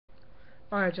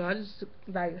Alright, y'all, just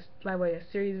like a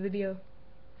serious video.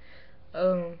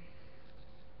 Um,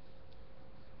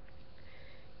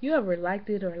 you ever liked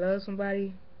it or loved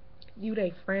somebody, you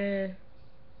they friend,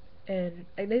 and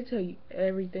like, they tell you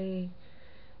everything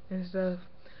and stuff,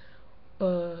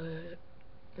 but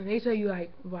and they tell you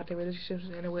like about their relationships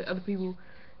and with other people,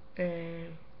 and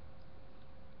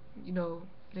you know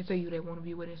they tell you they want to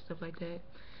be with and stuff like that,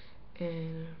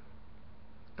 and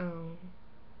um,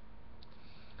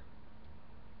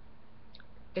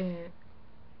 and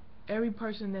every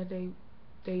person that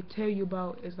they tell you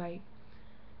about is like,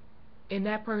 and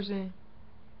that person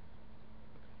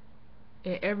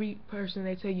and every person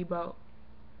they tell you about,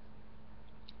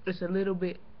 it's a little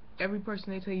bit. Every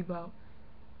person they tell you about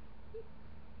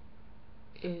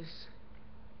is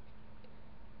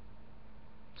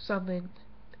something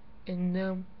in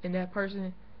them, and that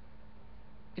person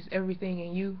is everything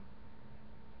in you.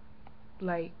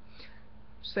 Like,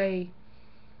 say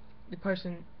the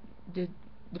person did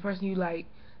the person you like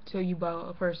tell you about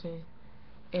a person,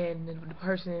 and the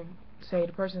person say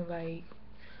the person like,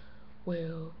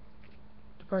 well,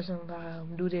 the person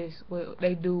do this, well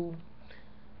they do,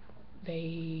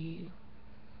 they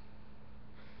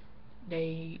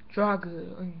they draw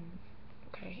good,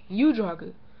 okay, you draw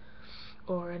good,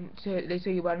 or they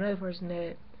tell you about another person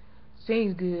that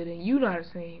sings good and you know how to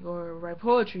sing, or write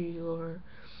poetry, or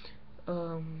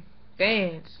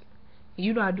dance.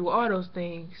 You know how to do all those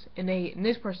things, and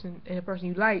this person and the person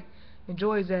you like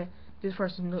enjoys that. This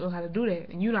person knows how to do that,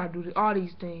 and you know how to do all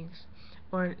these things,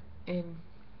 or and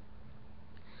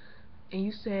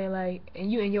you saying like,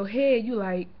 and you in your head you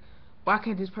like, why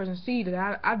can't this person see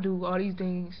that I do all these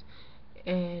things,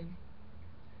 and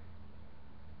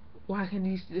why can't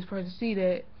this person see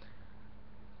that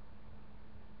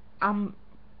I'm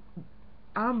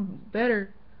I'm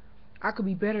better. I could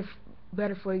be better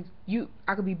for you.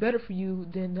 I could be better for you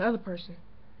than the other person.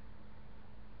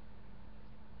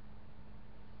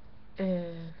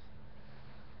 And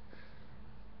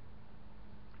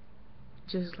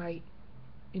just like,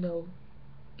 you know,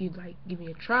 give me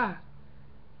a try.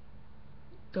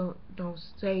 Don't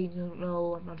say,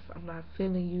 no, I'm not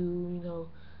feeling you.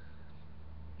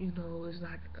 It's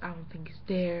not. I don't think it's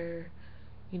there.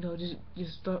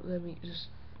 Just start. Let me just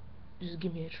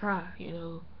give me a try.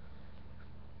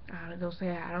 Don't say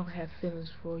I don't have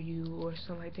feelings for you or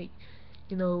something like that.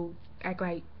 You know, act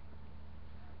like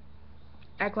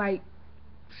act like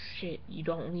shit. You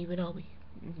don't even know me,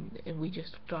 and we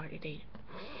just started dating.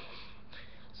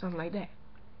 Something like that.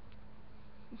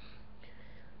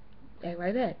 Act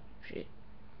like that. Shit.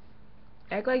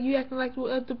 Act like you acting like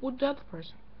with the other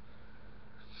person.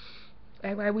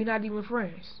 Act like we not even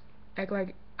friends. Act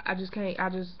like I just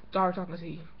started talking to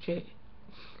you. Shit.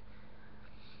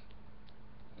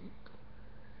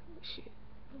 Shit.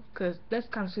 Cause that's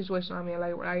the kind of situation I'm in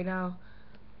like right now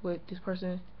with this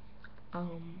person.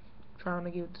 Trying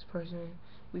to get with this person.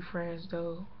 We friends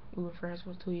though. We've been friends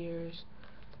for 2 years.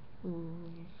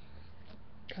 Um,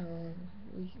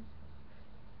 we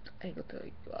I ain't gonna tell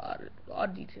you all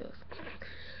the details.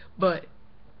 But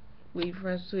we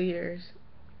friends for 2 years,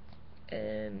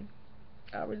 and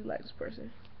I really like this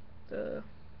person. Uh,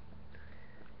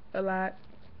 a lot.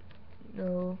 You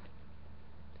know,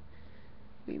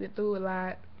 we've been through a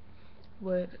lot.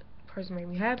 What person made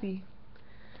me happy?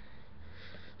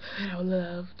 I would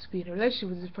love to be in a relationship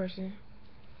with this person,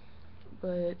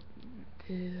 but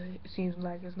it seems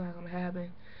like it's not gonna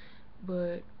happen.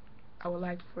 But I would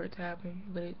like for it to happen.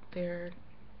 But they're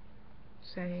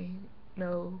saying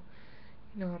no.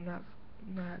 I'm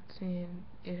not seeing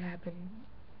it happen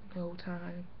no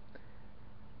time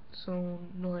soon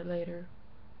nor later.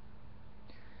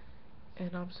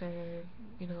 And I'm saying,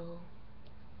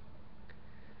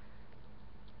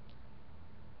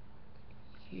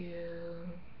 yeah,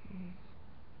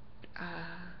 I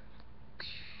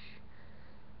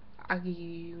I give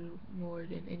you more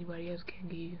than anybody else can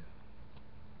give you.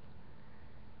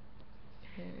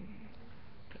 And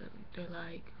they're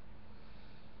like,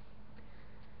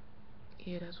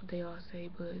 yeah, that's what they all say,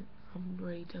 but I'm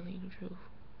really telling you the truth.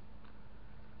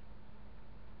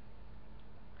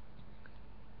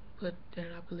 But they're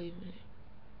not believing it.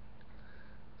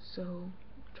 So, I'm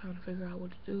trying to figure out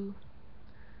what to do.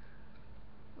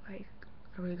 Like,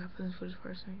 I really got feelings for this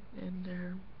person, and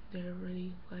they're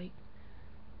really like,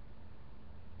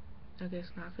 I guess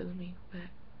not feeling me back.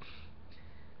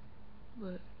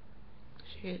 But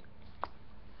shit,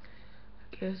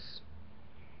 I guess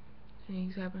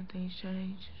things happen, things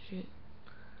change. Shit.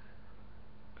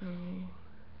 Um,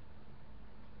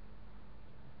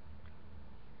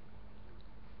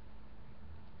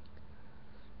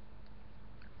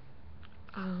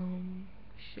 um,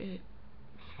 shit,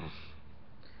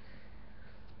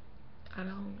 I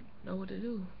don't know what to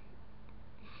do.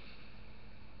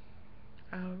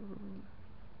 I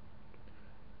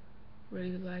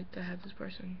really like to have this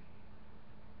person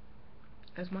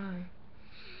as mine,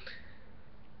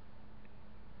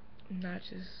 not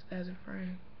just as a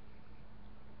friend,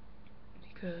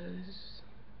 because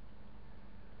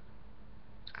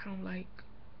I don't like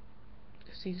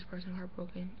to see this person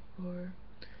heartbroken, or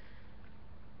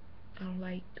I don't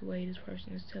like the way this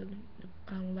person is telling.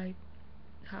 I don't like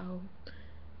how,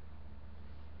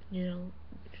 you know,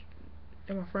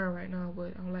 they're my friend right now, but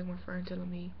I don't like my friend telling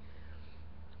me,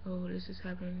 oh, this is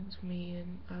happening to me,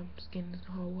 and I'm just getting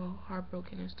the whole world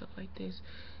heartbroken and stuff like this,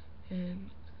 and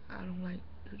I don't like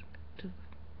to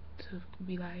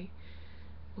be like,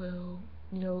 well,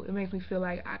 you know, it makes me feel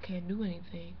like I can't do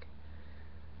anything,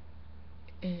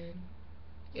 and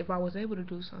if I was able to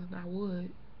do something, I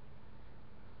would,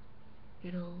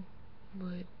 you know,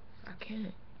 but I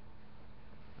can't.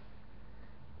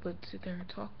 But sit there and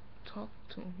talk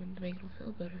to them and make them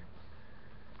feel better,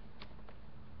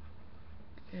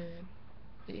 and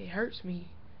it hurts me.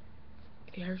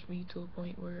 It hurts me to a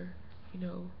point where, you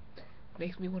know,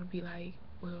 makes me want to be like,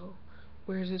 well,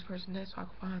 where's this person at so I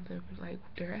can find them, like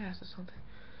their ass or something.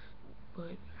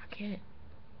 But I can't,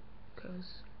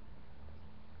 cause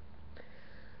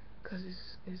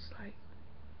it's like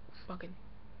fucking,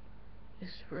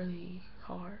 it's really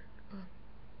hard.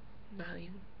 Not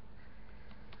even.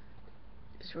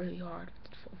 It's really hard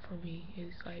for me.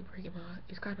 It's like breaking my.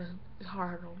 It's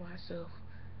hard on myself.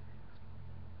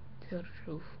 To tell the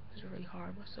truth, it's really hard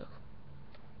on myself.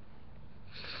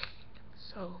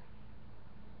 So,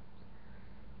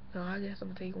 no, I guess I'm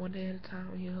gonna take it one day at a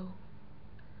time. You know,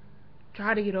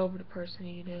 try to get over the person.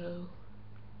 You know,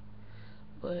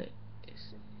 but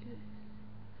it's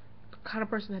the kind of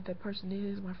person that person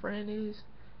is. My friend is.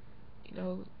 You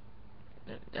know,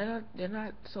 they're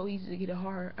not so easy to get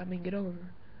over.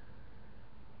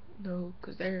 You know,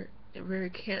 cause they're very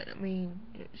caring. I mean,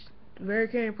 very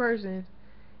caring person.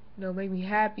 You know, make me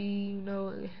happy. You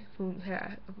know,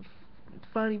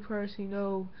 funny person. You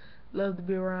know, love to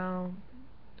be around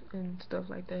and stuff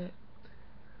like that.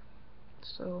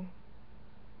 So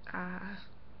I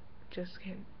just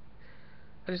can't.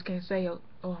 I just can't say, oh,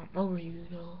 I'm over you. You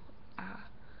know,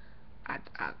 I,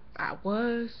 I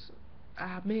was.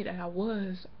 I admit that I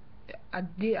was. I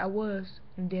was,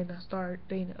 and then I started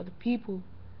dating other people,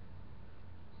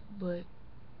 but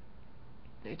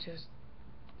it just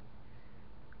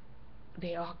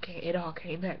it all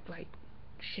came back like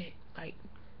shit. Like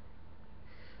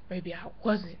maybe I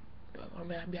wasn't, or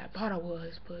maybe I thought I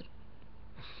was, but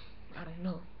I don't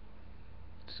know.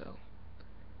 So,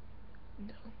 you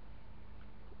know,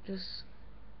 just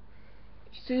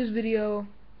see this video,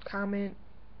 comment,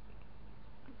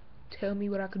 tell me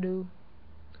what I could do,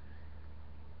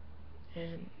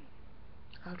 and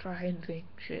I'll try anything.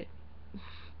 Shit.